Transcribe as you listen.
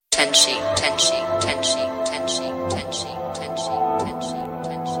Tenshi, Tenshi, Tenshi, Tenshi, Tenshi, Tenshi, Tenshi,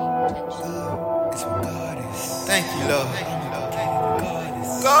 Tenshi, Tenshi. Thank you, Lord.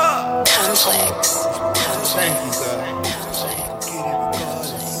 God. Conflicts. Thank you, God.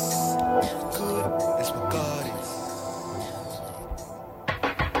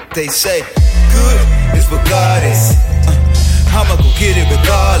 They say, good is what God is. I'ma go get it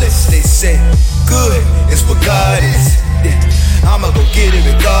regardless. They say, good is what God is. Yeah, I'ma go get it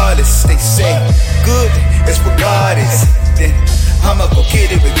regardless. They say, good is what God is. Then I'ma go get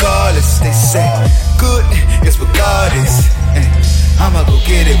it regardless. They say, good is what God is. I'ma go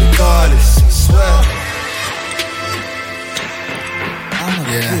get it regardless. I swear. I'ma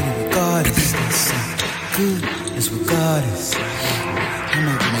go get it regardless. They say, good is what God is.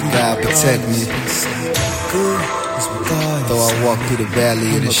 May God protect me. Though I walk through the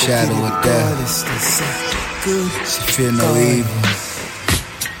valley of the shadow of death, she fear no evil.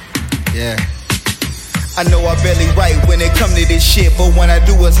 Yeah. I know I barely write when it come to this shit, but when I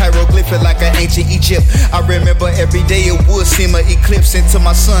do it's hieroglyphic like an ancient Egypt. I remember every day it would seem an eclipse until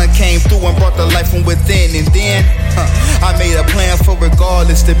my son came through and brought the life from within. And then I made a plan for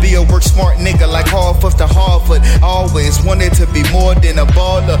regardless to be a work smart nigga like Harvard to Harvard. I always wanted to be more than a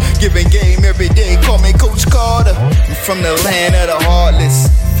baller, giving game every day, call me Coach Carter. I'm from the land of the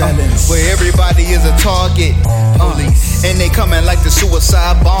heartless, where everybody is a target. And they coming like the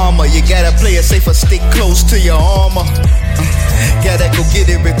suicide bomber. You gotta play it safe or stick close to your armor. Gotta go get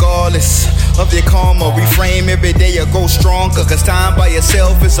it regardless of your karma. Reframe every day or grow stronger, cause time by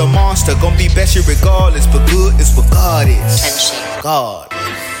yourself is a monster. Gonna be best you regardless, but good is what God is. God.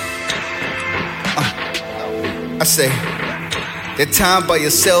 I say that time by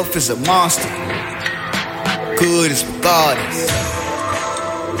yourself is a monster. Good is what God is.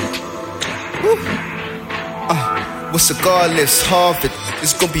 What's regardless? Harvard,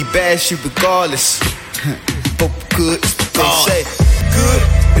 it's gonna be bad shit regardless. But good is what God. They say, good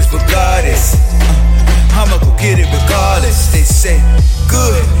is what God is. I'ma go get it regardless. They say,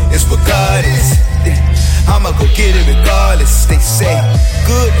 good is what God is. I'ma go get it regardless. They say,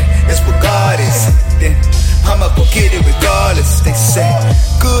 good is what God is. I'ma go get it regardless. They say,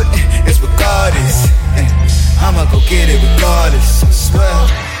 good is what God is. I'ma go get it regardless. I swear.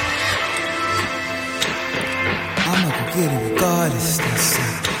 I'ma go get it regardless. They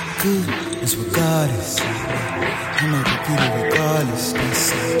say, good is what God is. I'ma go get it regardless. They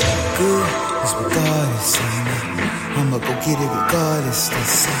say, good is what God is. I'ma go get it regardless. They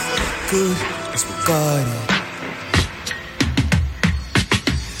say, good is what God is.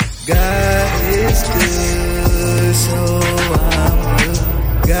 God is good, so I'm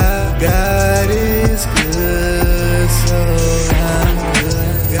good. God is good, so I'm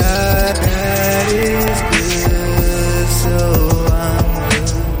good. God is good, so I'm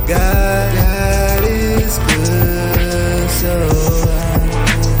good. God is good, so I'm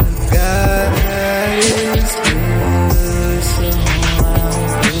good. God is good, so I'm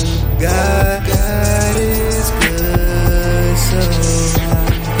good. God is good, so I'm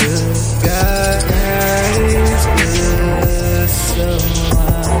good. God is good, so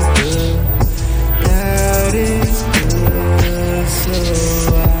I'm good. God is good, so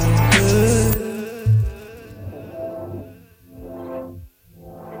I'm good.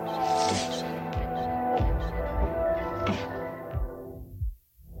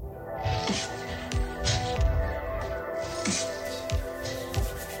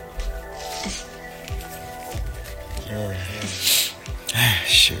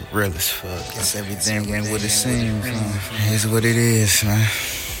 Shit real as fuck. Guess everything ain't what it seems. It's what it is, man.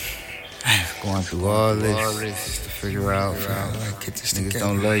 Going through all this just to figure out, get this niggas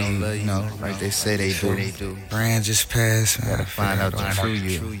don't love you, know, like they say they do. Brand just passed, man. Gotta find out the true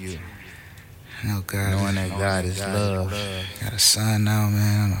you. No God, knowing that God is love. Got a son now,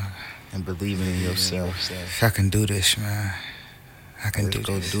 man, and believing in yourself. If I can do this, man, I can do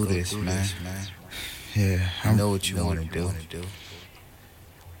this, man. Yeah, I know what you want to do.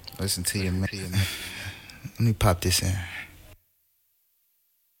 Listen to your man. Let me pop this in.